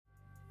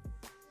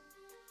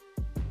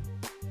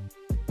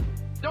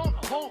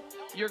hope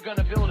you're going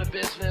to build a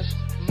business.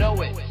 Know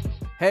it.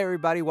 Hey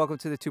everybody, welcome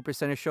to the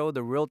 2%er Show,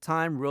 the real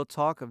time, real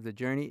talk of the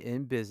journey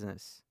in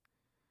business.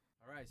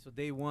 All right, so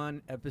day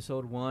one,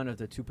 episode one of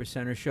the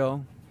 2%er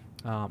Show.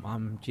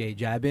 I'm Jay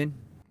Jabin.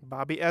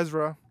 Bobby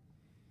Ezra.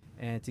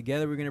 And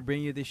together we're going to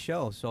bring you this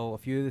show. So a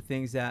few of the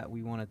things that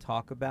we want to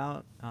talk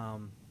about,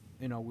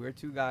 we're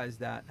two guys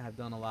that have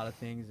done a lot of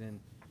things in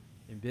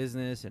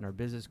business, in our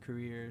business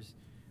careers,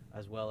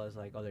 as well as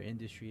like other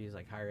industries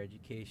like higher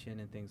education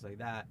and things like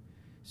that.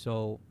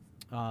 So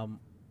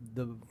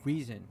the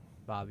reason,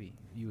 Bobby,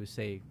 you would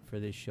say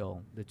for this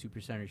show, the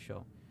 2%er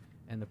Show,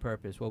 and the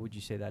purpose, what would you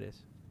say that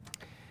is?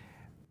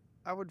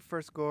 I would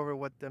first go over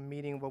what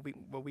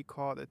we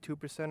call the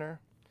 2%er.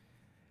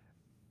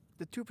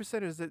 The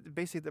 2%er is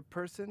basically the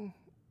person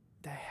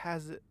that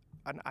has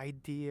an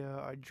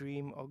idea, a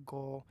dream, a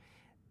goal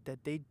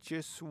that they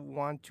just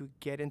want to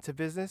get into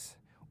business,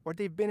 or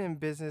they've been in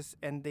business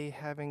and they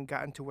haven't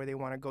gotten to where they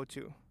want to go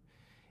to.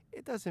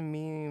 It doesn't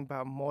mean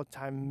about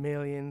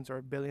multi-millions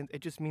or billions.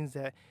 It just means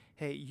that,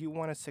 hey, you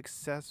want a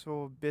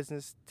successful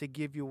business to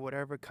give you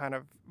whatever kind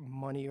of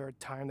money or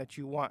time that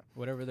you want.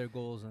 Whatever their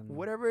goals and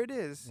whatever it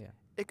is. Yeah.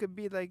 It could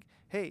be like,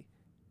 hey,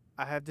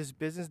 I have this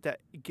business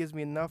that gives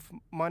me enough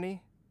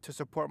money to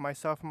support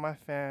myself and my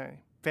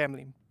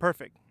family.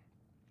 Perfect.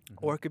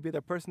 Mm-hmm. Or it could be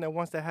the person that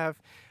wants to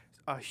have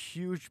a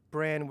huge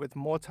brand with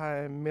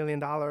multi-million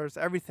dollars,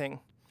 everything.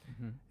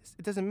 Mm-hmm.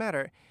 It doesn't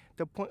matter.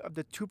 The point of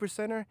the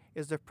 2%er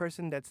is the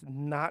person that's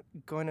not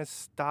going to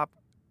stop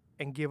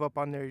and give up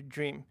on their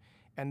dream.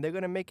 And they're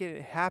going to make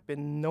it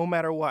happen no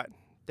matter what.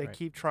 They Right.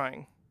 keep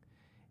trying.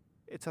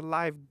 It's a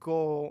life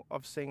goal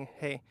of saying,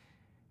 hey,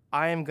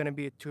 I am going to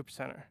be a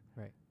 2%er.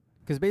 Right.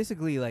 Because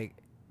basically, like,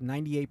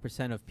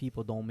 98% of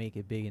people don't make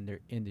it big in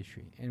their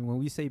industry. And when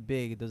we say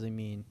big, it doesn't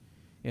mean,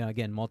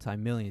 again,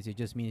 multi-millions. It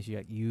just means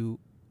you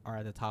are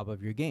at the top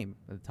of your game,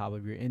 at the top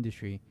of your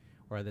industry,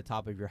 or at the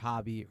top of your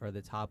hobby, or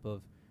the top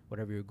of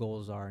whatever your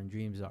goals are and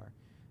dreams are.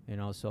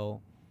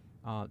 So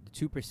the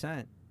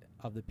 2%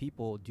 of the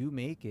people do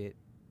make it,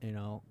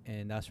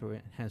 and that's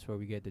where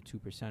we get the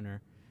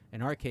 2%er.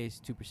 In our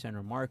case,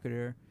 2%er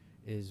Marketer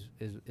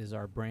is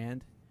our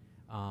brand.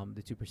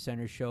 The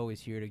 2%er Show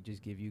is here to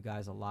just give you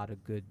guys a lot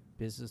of good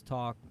business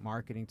talk,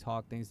 marketing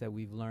talk, things that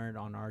we've learned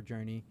on our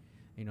journey,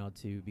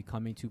 to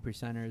becoming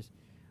 2%ers.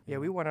 Yeah,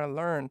 we want to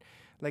learn.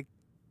 Like,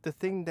 the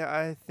thing that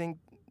I think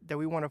that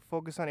we want to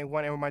focus on and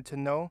want everyone to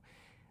know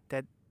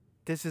that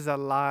this is a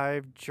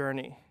live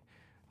journey.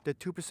 The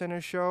 2%er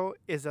Show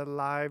is a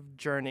live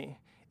journey.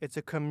 It's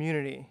a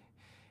community.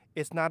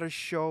 It's not a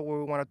show where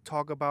we want to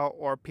talk about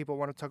or people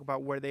want to talk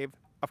about where they've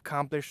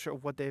accomplished or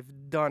what they've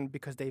done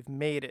because they've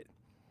made it.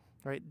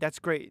 Right? That's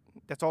great.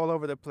 That's all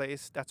over the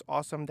place. That's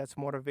awesome. That's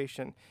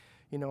motivation.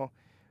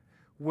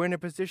 We're in a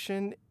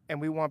position and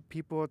we want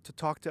people to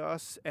talk to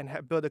us and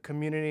build a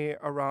community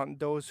around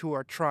those who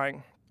are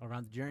trying.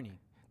 Around the journey.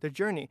 The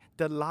journey.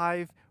 The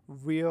live,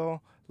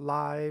 real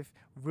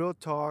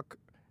talk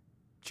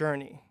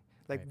journey.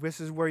 Like, Right. This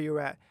is where you're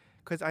at.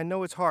 Because I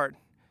know it's hard.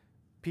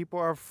 People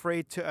are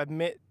afraid to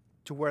admit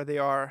to where they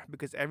are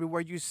because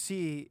everywhere you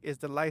see is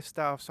the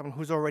lifestyle of someone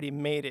who's already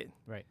made it.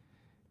 Right.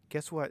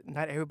 Guess what?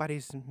 Not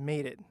everybody's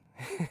made it.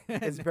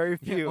 It's very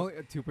few. Only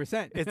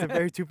 2%. It's a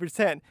very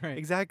 2%. Right.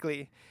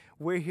 Exactly.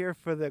 We're here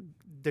for the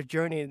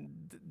journey,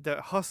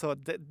 the hustle,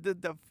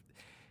 the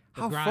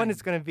how fun grind.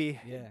 it's going to be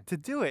Yeah. to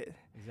do it.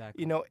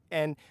 Exactly.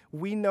 And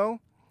we know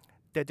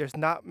that there's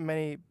not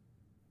many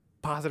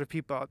positive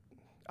people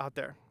out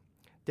there.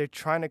 They're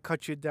trying to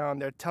cut you down.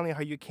 They're telling you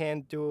how you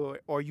can't do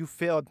it or you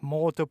failed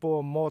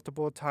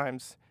multiple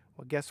times.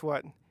 Well, guess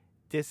what?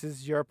 This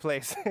is your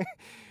place.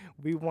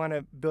 We want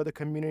to build a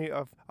community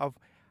of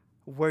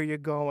where you're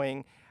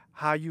going,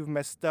 how you've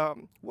messed up.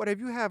 What if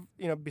you have,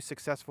 be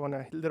successful in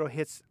a little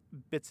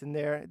bits in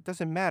there? It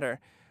doesn't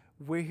matter.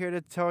 We're here to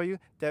tell you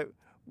that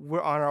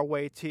we're on our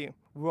way too.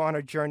 We're on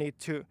a journey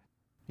too.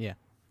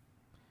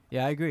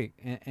 Yeah, I agree.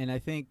 And I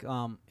think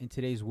in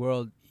today's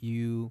world,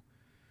 you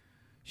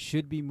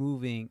should be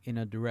moving in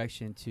a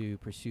direction to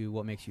pursue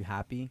what makes you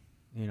happy.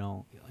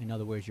 In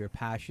other words, your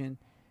passion.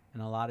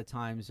 And a lot of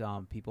times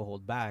people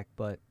hold back.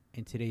 But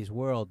in today's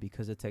world,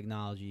 because of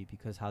technology,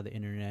 because how the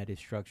internet is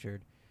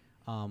structured,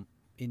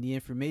 in the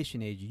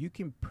information age, you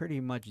can pretty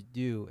much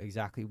do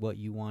exactly what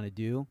you want to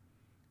do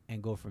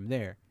and go from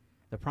there.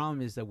 The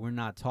problem is that we're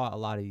not taught a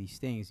lot of these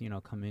things,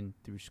 coming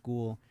through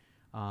school,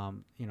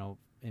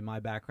 in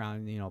my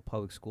background,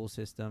 public school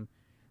system,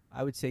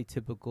 I would say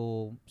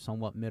typical,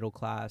 somewhat middle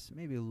class,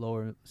 maybe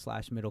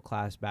lower/middle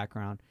class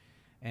background.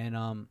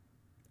 And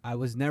I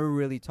was never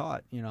really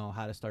taught,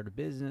 how to start a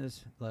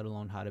business, let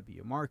alone how to be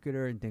a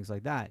marketer and things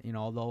like that.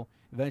 Although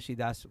eventually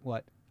that's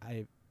what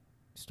I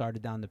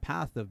started down the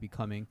path of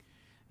becoming,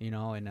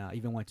 and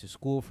even went to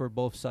school for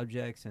both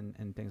subjects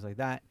and things like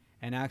that.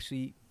 And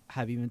actually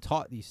have even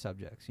taught these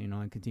subjects,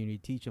 and continue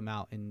to teach them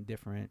out in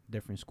different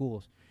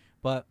schools.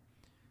 But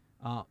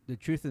the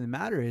truth of the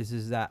matter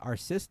is that our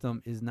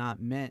system is not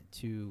meant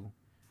to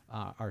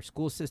our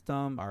school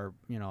system, our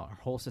our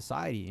whole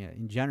society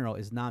in general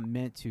is not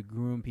meant to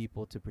groom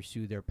people to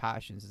pursue their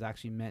passions. It's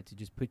actually meant to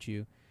just put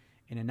you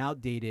in an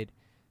outdated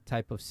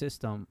type of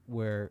system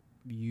where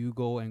you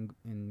go and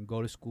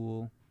go to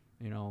school,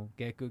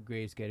 get good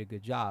grades, get a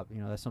good job.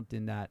 That's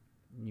something that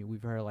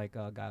we've heard like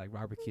a guy like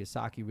Robert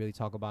Kiyosaki really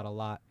talk about a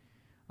lot,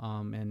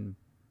 and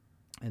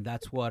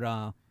that's what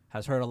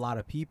has hurt a lot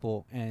of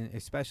people, and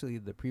especially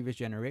the previous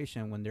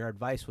generation when their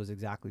advice was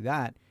exactly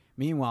that.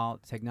 Meanwhile,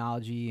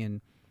 technology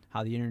and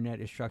how the internet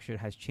is structured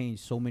has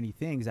changed so many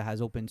things that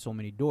has opened so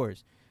many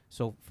doors.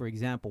 So, for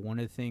example, one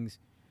of the things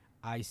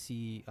I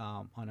see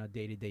on a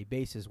day-to-day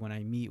basis when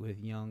I meet with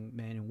young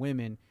men and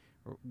women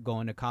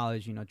going to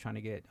college, trying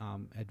to get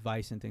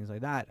advice and things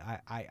like that,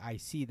 I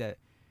see that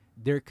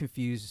they're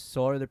confused.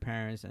 So are their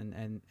parents,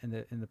 and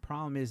the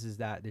problem is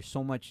that there's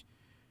so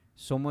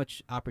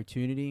much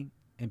opportunity,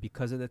 and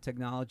because of the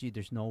technology,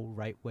 there's no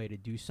right way to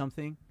do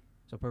something.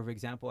 So, perfect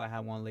example, I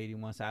had one lady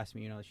once ask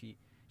me,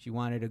 she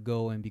wanted to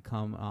go and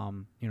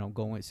become,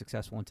 going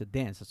successful into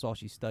dance. That's all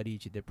she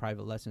studied. She did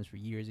private lessons for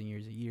years and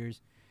years and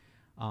years.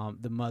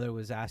 The mother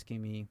was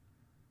asking me,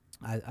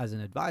 as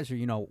an advisor,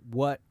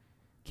 what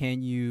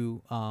can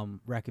you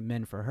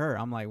recommend for her?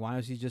 I'm like, why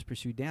don't she just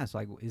pursue dance?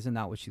 Like, isn't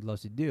that what she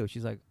loves to do?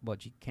 She's like,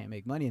 but she can't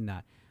make money in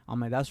that. I'm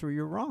like, that's where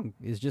you're wrong.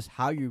 It's just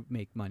how you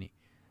make money.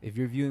 If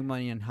you're viewing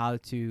money and how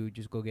to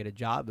just go get a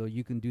job, though,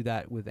 you can do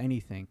that with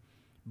anything,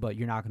 but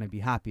you're not going to be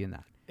happy in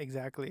that.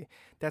 Exactly.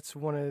 That's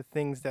one of the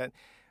things that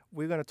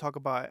we're going to talk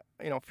about,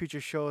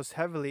 future shows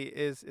heavily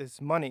is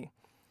money,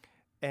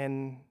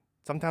 and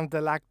sometimes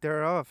the lack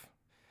thereof,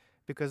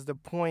 because the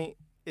point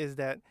is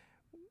that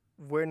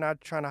we're not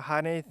trying to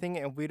hide anything,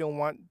 and we don't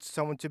want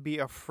someone to be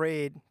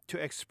afraid to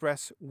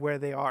express where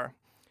they are.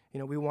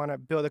 We want to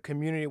build a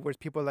community where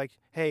people are like,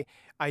 hey,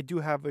 I do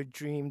have a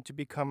dream to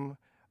become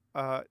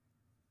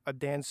a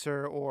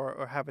dancer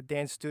or have a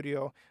dance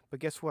studio, but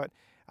guess what?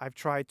 I've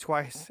tried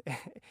twice,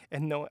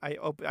 and no,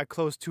 I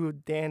closed 2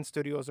 dance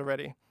studios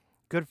already.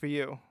 Good for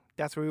you.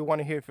 That's where we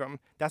want to hear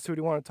from. That's who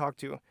we want to talk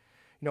to,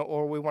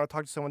 or we want to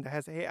talk to someone that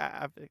has, hey,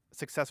 I have a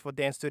successful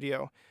dance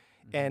studio,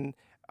 and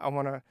I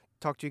want to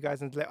talk to you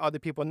guys and let other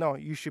people know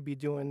you should be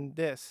doing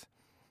this,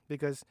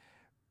 because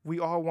we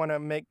all want to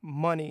make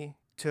money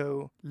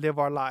to live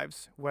our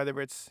lives, whether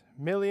it's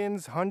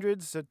millions,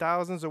 hundreds, or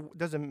thousands, or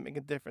doesn't make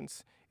a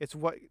difference. It's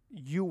what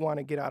you want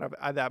to get out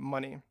of that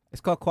money.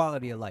 It's called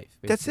quality of life.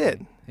 Basically. That's it.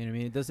 You know what I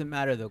mean? It doesn't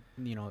matter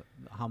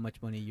how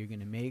much money you're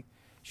gonna make.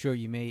 Sure,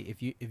 you may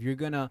if you're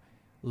gonna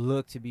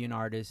look to be an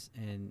artist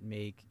and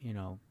make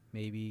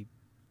maybe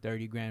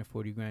 30 grand,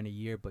 40 grand a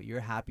year, but you're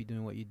happy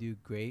doing what you do.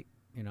 Great,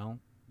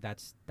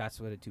 that's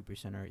what a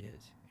 2%er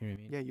is. You know what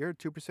I mean? Yeah, you're a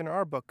 2% in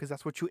our book because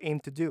that's what you aim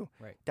to do.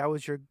 Right. That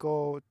was your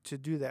goal to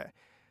do that.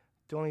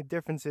 The only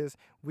difference is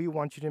we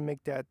want you to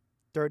make that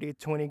 30,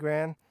 20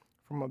 grand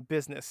from a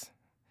business.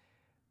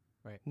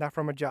 Right. Not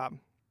from a job.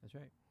 That's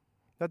right.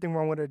 Nothing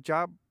wrong with a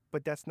job,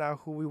 but that's not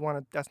who we want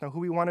to. That's not who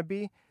we want to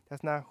be.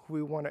 That's not who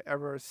we want to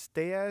ever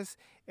stay as,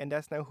 and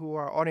that's not who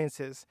our audience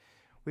is.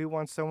 We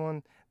want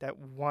someone that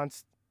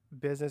wants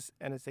business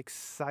and is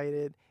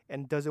excited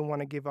and doesn't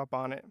want to give up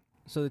on it.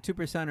 So the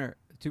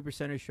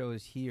 2%er show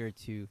is here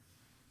to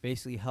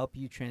basically help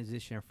you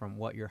transition from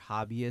what your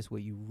hobby is,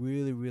 what you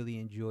really, really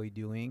enjoy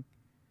doing,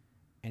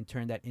 and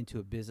turn that into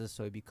a business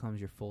so it becomes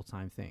your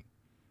full-time thing.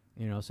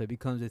 So it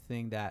becomes a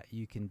thing that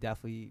you can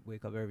definitely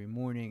wake up every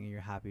morning and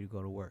you're happy to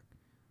go to work,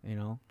 and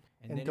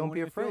then don't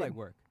be afraid. feel like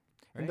work.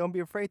 Right? And don't be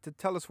afraid to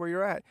tell us where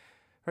you're at.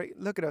 Right?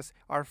 Look at us.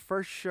 Our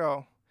first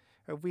show,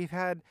 we've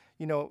had,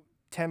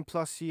 10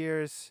 plus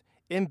years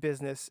in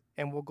business,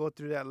 and we'll go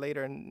through that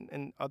later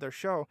in other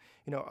show,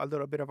 a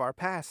little bit of our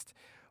past.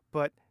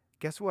 But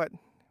guess what?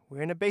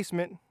 We're in a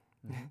basement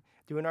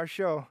doing our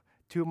show,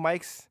 2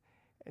 mics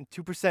and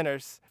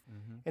 2%ers.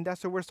 And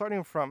that's where we're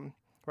starting from,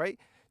 right?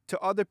 To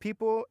other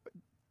people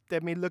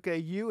that may look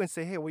at you and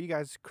say, hey, well, you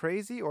guys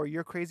crazy, or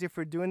you're crazy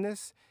for doing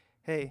this.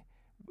 Hey,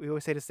 we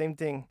always say the same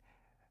thing.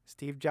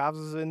 Steve Jobs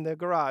was in the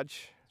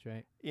garage.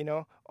 That's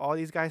right. All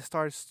these guys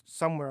started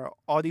somewhere.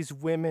 All these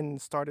women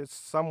started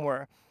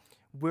somewhere.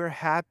 We're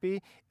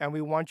happy, and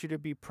we want you to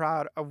be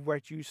proud of where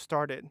you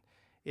started.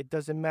 It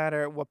doesn't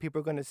matter what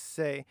people are going to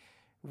say.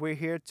 We're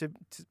here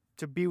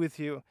to be with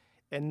you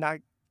and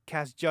not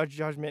cast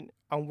judgment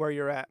on where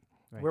you're at.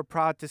 Right. We're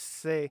proud to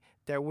say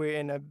that we're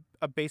in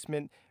a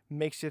basement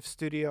makeshift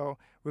studio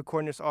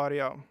recording this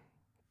audio,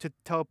 to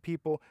tell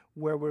people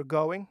where we're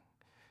going,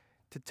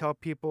 to tell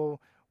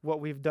people what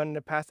we've done in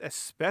the past,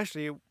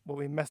 especially what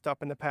we messed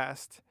up in the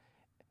past.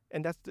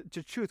 And that's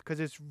the truth, because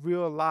it's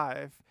real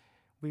live.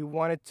 We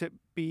want it to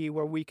be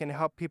where we can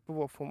help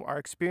people from our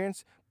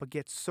experience, but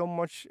get so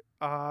much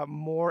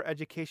more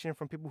education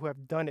from people who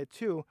have done it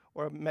too,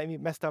 or maybe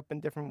messed up in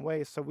different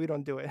ways, so we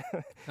don't do it.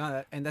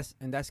 No, and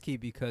that's key,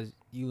 because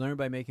you learn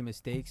by making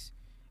mistakes.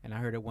 And I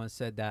heard it once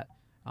said that,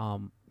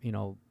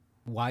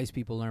 wise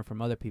people learn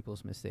from other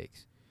people's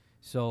mistakes.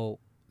 So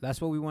that's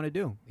what we want to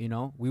do.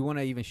 We want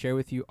to even share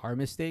with you our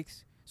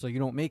mistakes so you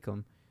don't make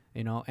them.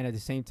 you know. And at the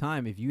same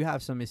time, if you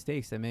have some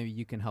mistakes that maybe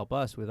you can help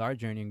us with our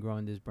journey and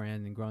growing this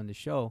brand and growing the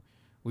show,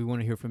 we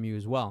want to hear from you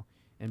as well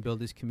and build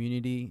this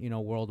community, you know,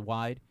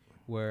 worldwide,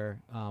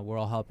 where we're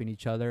all helping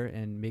each other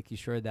and making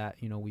sure that,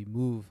 you know, we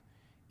move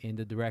in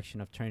the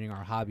direction of turning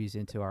our hobbies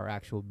into our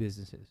actual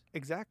businesses.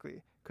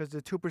 Exactly, because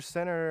the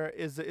 2%er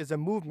is a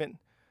movement.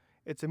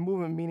 It's a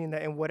movement, meaning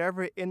that in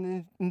whatever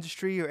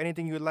industry or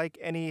anything you like,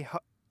 any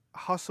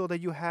hustle that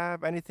you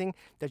have, anything,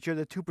 that you're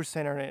the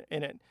 2%er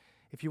in it.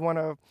 If you want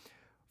to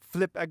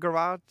flip at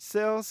garage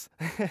sales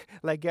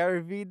like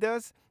Gary Vee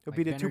does, you'll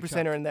Like be the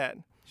 2%er in that.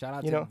 Shout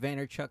out You to know?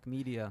 Vaynerchuk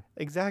Media,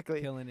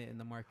 Exactly. killing it in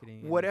the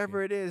marketing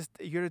Whatever industry.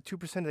 it is, you're the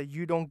 2% that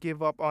you don't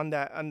give up on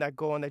that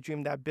goal, on that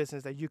dream, that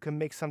business, that you can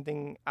make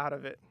something out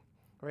of it,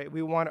 right?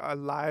 We want a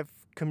live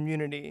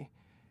community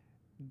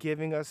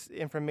giving us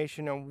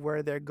information on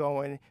where they're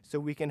going so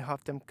we can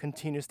help them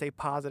continue to stay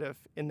positive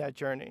in that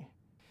journey.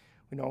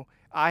 You know,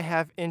 I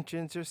have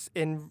interest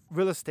in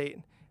real estate.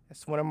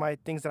 That's one of my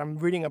things that I'm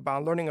reading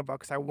about, learning about,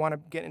 because I want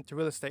to get into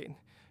real estate.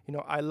 You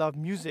know, I love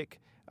music.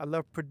 I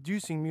love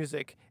producing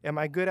music. Am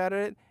I good at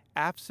it?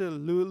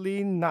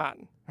 Absolutely not.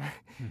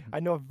 I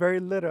know very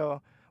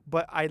little,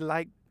 but I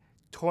like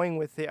toying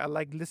with it. I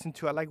like listening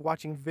to it. I like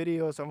watching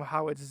videos of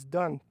how it's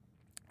done.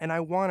 And I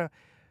want to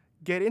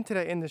get into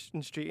that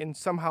industry and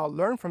somehow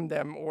learn from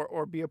them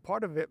or be a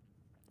part of it.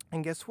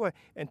 And guess what?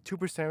 And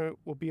 2%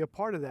 will be a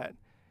part of that.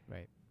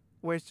 Right.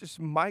 Where it's just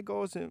my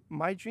goals and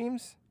my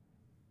dreams,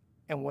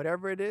 and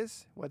whatever it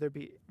is, whether it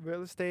be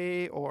real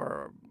estate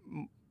or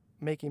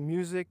making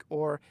music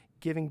or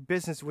giving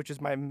business, which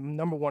is my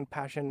number one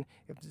passion,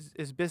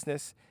 is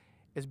business,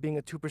 is being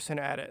a 2%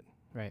 at it.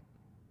 Right.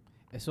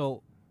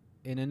 So,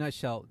 in a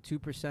nutshell,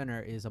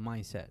 2%er is a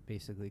mindset,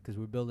 basically, because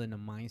we're building a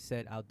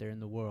mindset out there in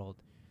the world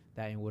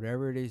that in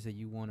whatever it is that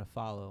you want to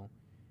follow,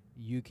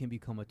 you can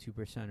become a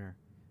 2%er,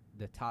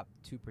 the top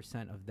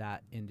 2% of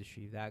that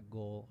industry, that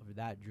goal, or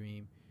that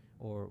dream,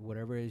 or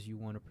whatever it is you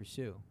want to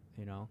pursue,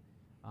 you know.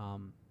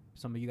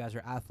 Some of you guys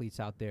are athletes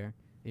out there,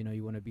 you know,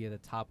 you want to be at the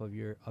top of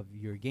your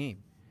game,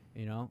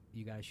 you know.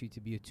 You got to shoot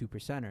to be a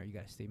 2%er. You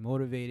got to stay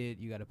motivated.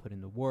 You got to put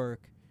in the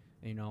work,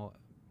 you know.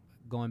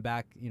 Going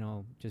back, you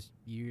know, just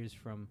years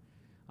from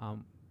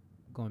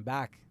going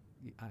back,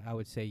 I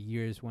would say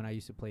years when I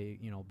used to play,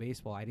 you know,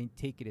 baseball. I didn't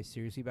take it as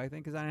seriously back then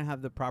because I didn't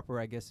have the proper,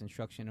 I guess,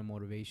 instruction and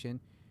motivation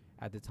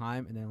at the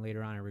time. And then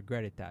later on, I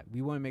regretted that.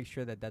 We want to make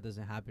sure that that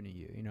doesn't happen to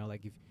you. You know,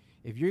 like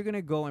if you're going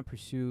to go and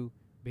pursue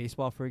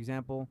baseball, for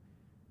example,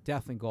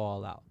 definitely go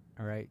all out.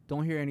 All right.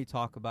 Don't hear any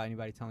talk about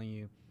anybody telling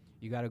you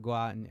you got to go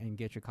out and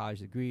get your college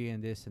degree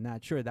and this and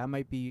that. Sure, that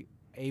might be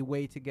a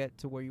way to get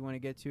to where you want to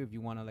get to if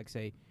you want to, like,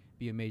 say,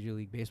 be a Major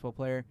League Baseball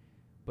player.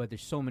 But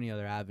there's so many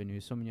other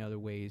avenues, so many other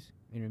ways.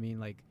 You know what I mean?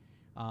 Like,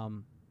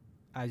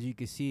 as you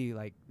can see,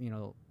 like, you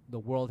know, the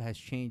world has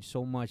changed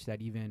so much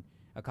that even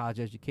a college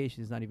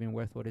education is not even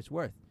worth what it's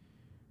worth,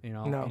 you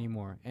know,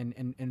 anymore.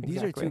 And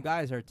these are two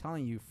guys that are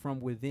telling you from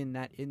within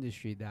that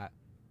industry that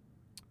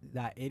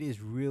it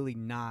is really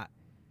not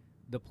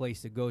the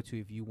place to go to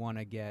if you want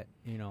to get,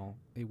 you know,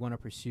 you want to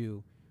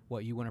pursue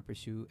what you want to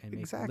pursue and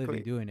make a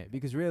living doing it.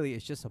 Because really,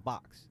 it's just a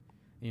box.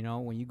 You know,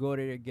 when you go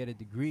to get a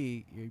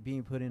degree, you're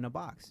being put in a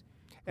box.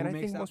 And I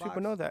think most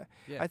people know that.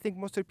 Yeah. I think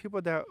most of the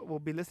people that will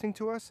be listening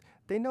to us,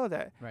 they know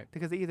that. Right.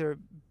 Because they either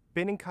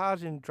been in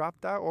college and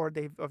dropped out, or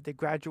they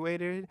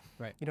graduated,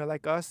 right, you know,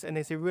 like us, and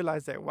they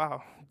realize that,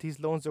 wow, these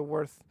loans are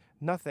worth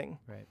nothing.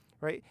 Right.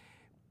 Right.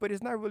 But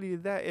it's not really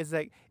that. It's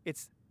like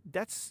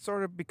that's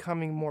sort of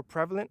becoming more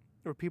prevalent,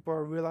 where people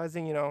are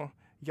realizing, you know,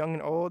 young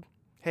and old,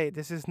 hey,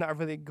 this is not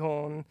really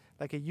going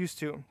like it used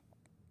to.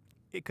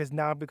 Because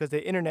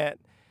the internet,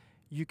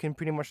 you can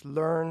pretty much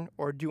learn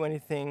or do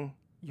anything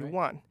you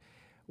want.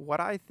 What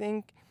I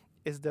think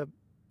is the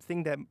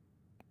thing that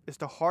is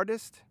the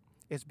hardest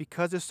is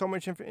because there's so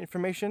much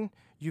information,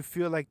 you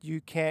feel like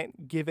you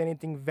can't give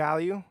anything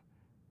value,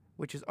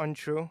 which is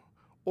untrue,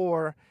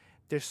 or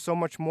there's so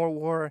much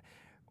more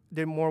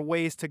there are more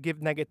ways to give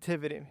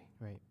negativity.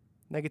 Right.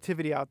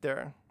 Negativity out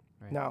there.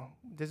 Right. Now,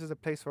 this is a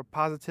place for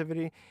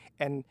positivity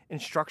and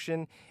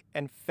instruction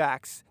and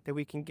facts that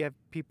we can give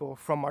people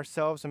from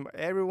ourselves and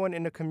everyone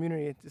in the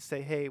community to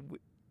say, hey,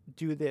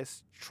 do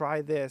this,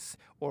 try this,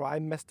 or I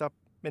messed up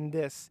in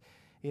this.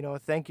 You know,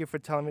 thank you for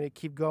telling me to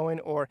keep going.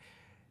 Or,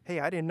 hey,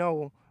 I didn't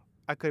know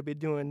I could be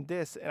doing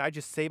this, and I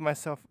just saved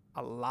myself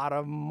a lot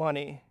of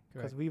money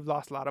because we've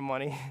lost a lot of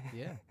money.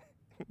 Yeah.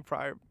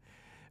 Prior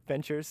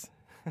ventures.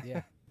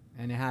 Yeah.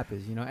 And it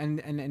happens, you know,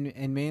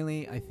 and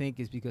mainly I think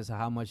is because of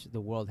how much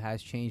the world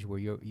has changed, where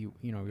you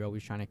know, you're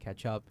always trying to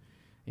catch up,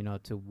 you know,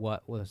 to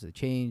what was the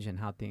change and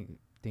how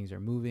things are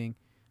moving,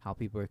 how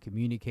people are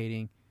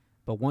communicating.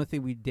 But one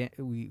thing we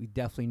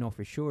definitely know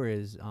for sure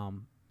is,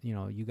 you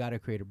know, you got to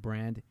create a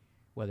brand,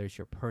 whether it's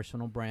your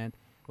personal brand,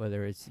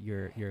 whether it's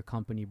your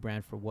company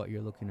brand for what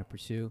you're looking to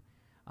pursue,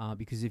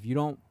 because if you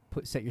don't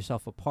set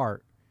yourself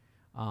apart,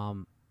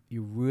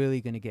 you're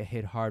really going to get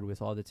hit hard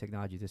with all the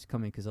technology that's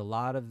coming, because a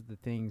lot of the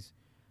things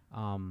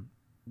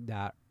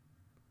that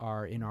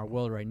are in our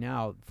world right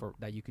now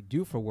that you could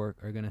do for work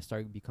are going to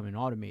start becoming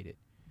automated.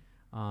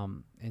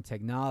 And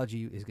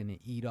technology is going to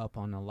eat up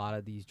on a lot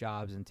of these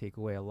jobs and take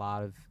away a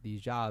lot of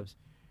these jobs.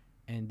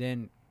 And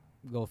then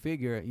go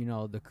figure,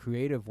 the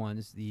creative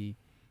ones, the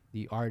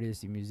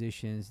artists, the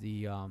musicians,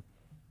 the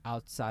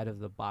outside of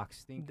the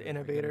box thinkers, The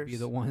innovators, be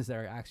the ones that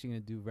are actually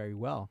going to do very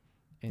well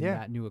in Yeah.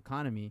 that new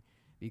economy,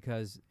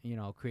 because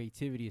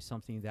creativity is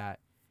something that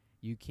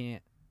you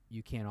can't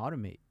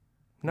automate.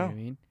 You know No. what I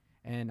mean?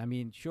 And I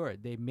mean, sure,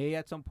 they may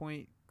at some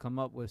point come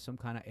up with some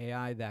kind of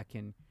AI that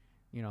can,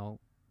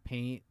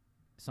 paint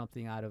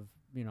something out of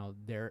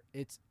their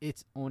its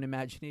own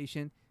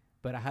imagination,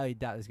 but I highly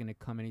doubt it's going to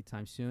come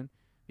anytime soon,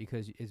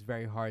 because it's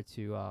very hard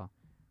to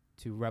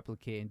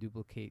replicate and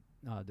duplicate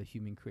the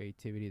human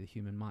creativity, the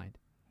human mind.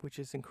 which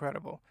is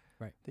incredible.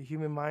 Right. The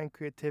human mind,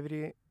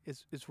 creativity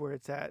is where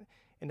it's at,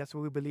 and that's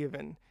what we believe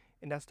in,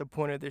 and that's the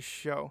point of this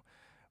show.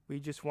 We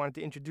just wanted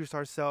to introduce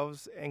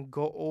ourselves and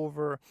go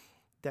over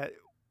that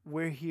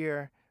we're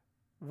here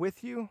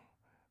with you.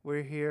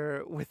 We're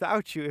here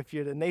without you if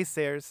you're the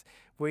naysayers.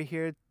 We're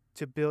here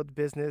to build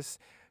business,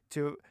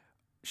 to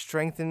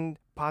strengthen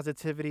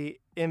positivity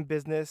in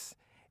business,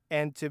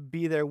 and to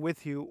be there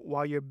with you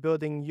while you're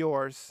building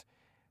yours,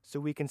 so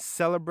we can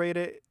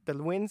celebrate the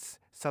wins,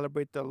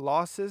 celebrate the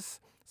losses,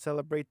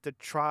 celebrate the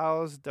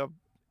trials,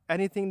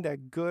 anything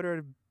that good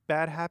or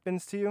bad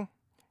happens to you.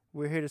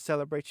 We're here to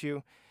celebrate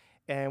you,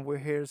 and we're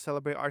here to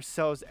celebrate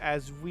ourselves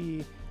as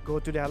we go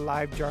through that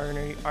life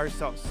journey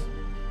ourselves.